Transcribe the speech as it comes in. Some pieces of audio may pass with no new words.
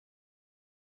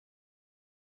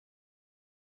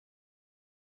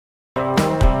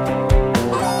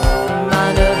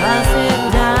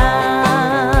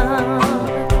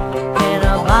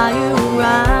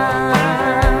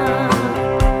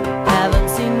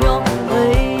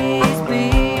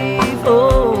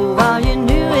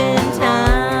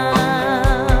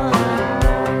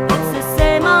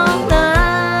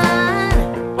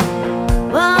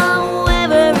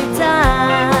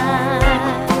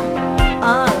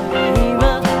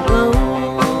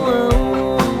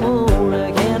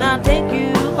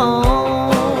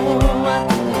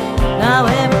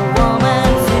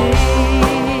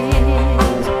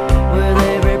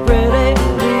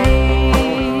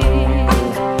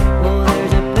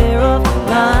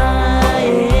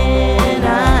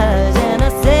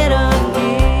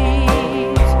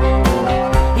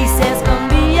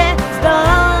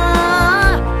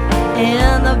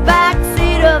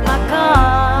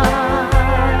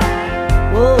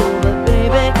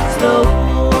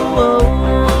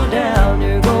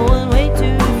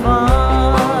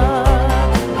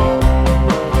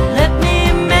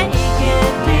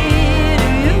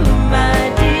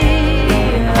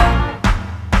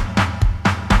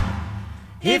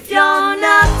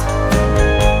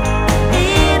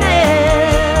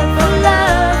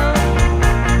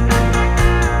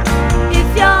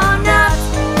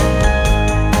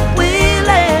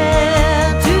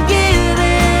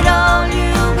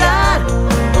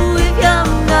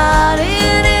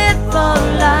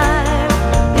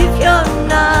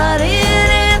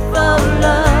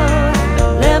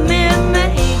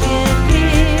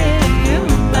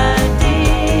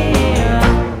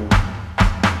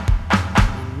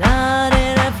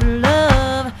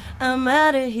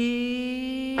out of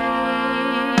here.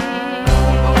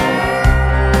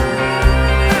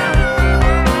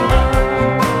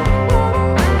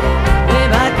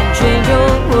 If I can change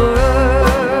your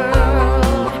world,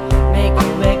 make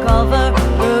you a cover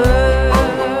girl,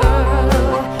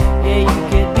 yeah, you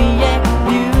could be a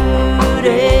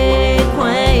beauty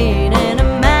queen in a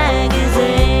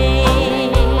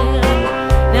magazine.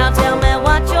 Now tell me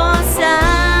what your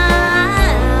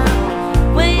sign.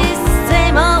 Well, it's the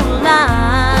same old line.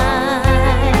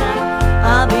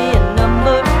 I'll be a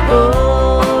number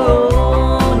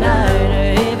all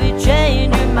night if you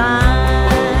change your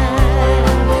mind.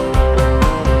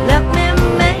 Let me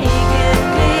make it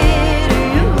clear to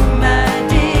you, my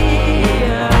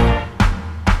dear.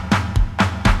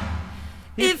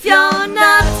 If you're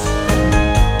not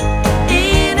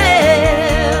in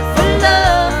it for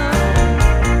love,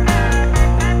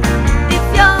 if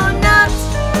you're not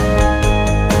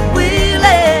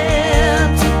willing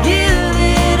to give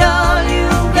it all you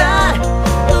got,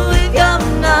 oh, if you're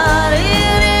not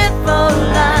in it for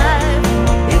life,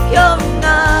 if you're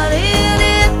not in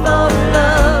it for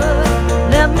love,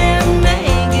 let me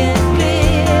make it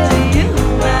clear to you,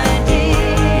 my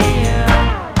dear.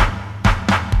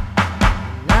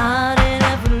 Not in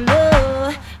it for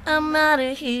love, I'm out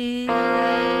of here.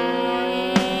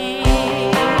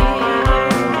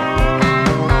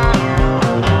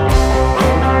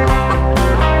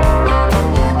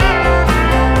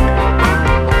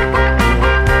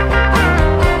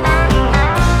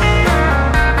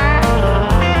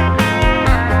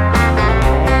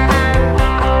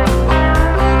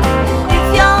 If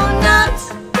you're not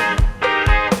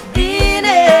in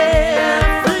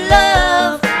it for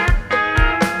love,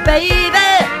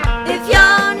 baby, if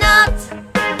you're not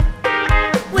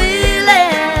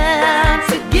willing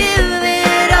to give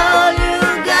it all you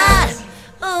got,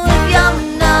 oh, if you're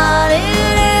not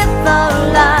in it for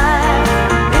life,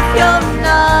 if you're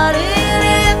not in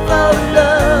it for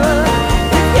love,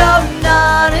 if you're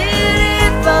not in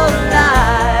it for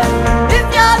life, if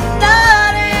you're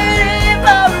not in it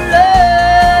for love,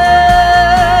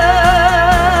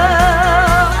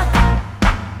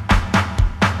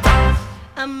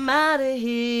 I'm out of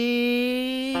here.